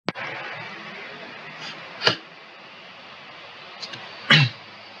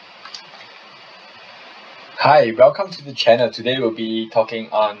Hi, welcome to the channel. Today we'll be talking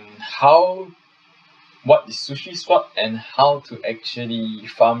on what is SushiSwap and how to actually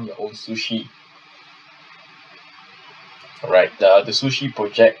farm your own sushi. Alright, the sushi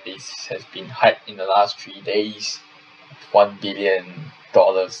project has been hyped in the last 3 days, $1 billion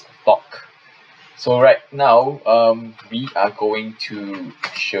stock. So right now, we are going to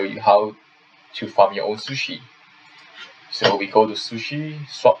show you how to farm your own sushi. So we go to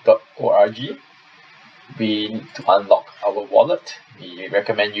SushiSwap.org. We need to unlock our wallet. We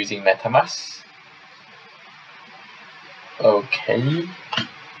recommend using MetaMask. Okay,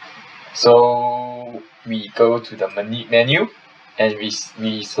 so we go to the menu and we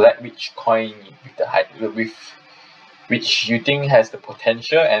select which coin with which you think has the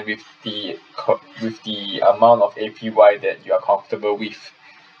potential and with the amount of APY that you are comfortable with.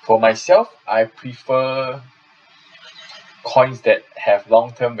 For myself, I prefer coins that have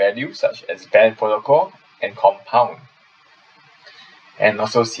long-term value such as Band Protocol and Compound, and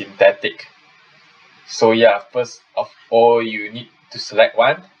also synthetic. So yeah, first of all, you need to select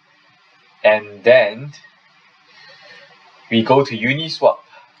one, and then we go to Uniswap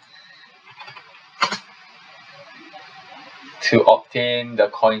to obtain the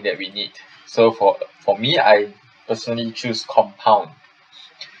coin that we need. So for me, I personally choose Compound.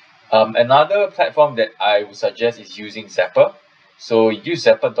 Another platform that I would suggest is using Zapper. So use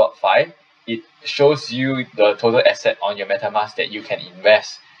zapper.fi. It shows you the total asset on your MetaMask that you can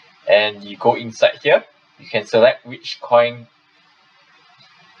invest, and you go inside here, you can select which coin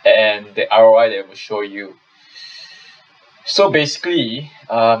and the ROI that will show you. So basically,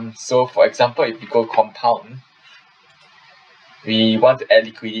 so for example, if you go Compound, we want to add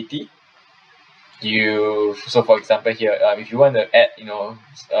liquidity. So for example here, if you want to add,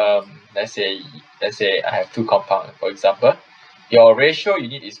 let's say I have 2 Compound, for example, your ratio you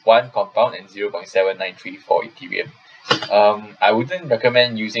need is 1 Compound and 0.7934 Ethereum. I wouldn't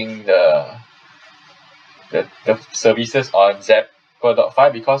recommend using the services on zapper.fi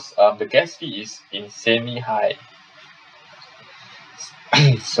because the gas fee is insanely high.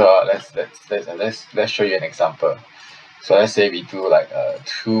 So let's show you an example. So let's say we do like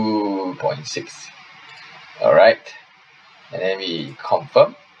 2.6. Alright, and then we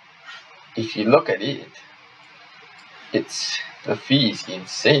confirm. If you look at it, the fee is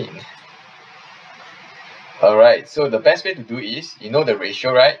insane. Alright, so the best way to do is, the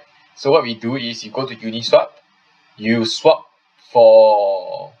ratio, right? So what we do is you go to Uniswap, you swap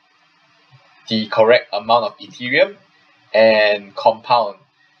for the correct amount of Ethereum and Compound,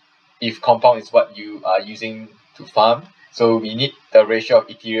 if Compound is what you are using to farm. So we need the ratio of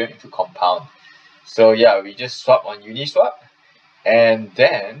Ethereum into Compound. So yeah, we just swap on Uniswap, and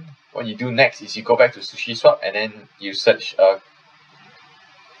then what you do next is you go back to SushiSwap and then you search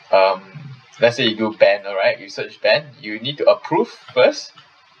let's say you do ban, alright, you search ban, you need to approve first,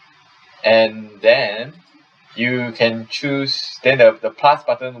 and then you can choose, then the plus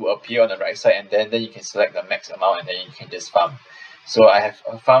button will appear on the right side, and then you can select the max amount, and then you can just farm. So I have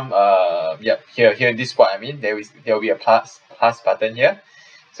farmed here this is what I mean. There will be a plus button here,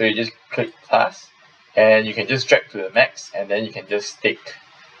 so you just click plus and you can just drag to the max, and then you can just stake.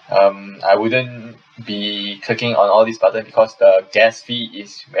 I wouldn't be clicking on all these buttons because the gas fee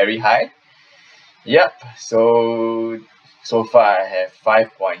is very high. Yep, so far I have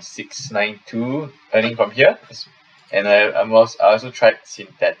 5.692 earning from here, and I also tried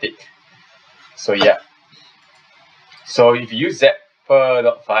synthetic. So yeah, so if you use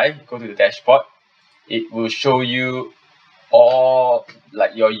zapper.fi, go to the dashboard, it will show you all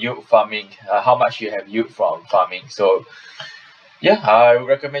like your yield farming, how much you have yield from farming. So yeah, I would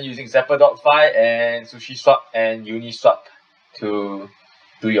recommend using zapper.fi and SushiSwap and Uniswap to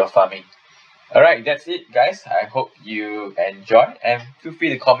do your farming. Alright, that's it guys. I hope you enjoy, and feel free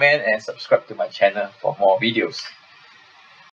to comment and subscribe to my channel for more videos.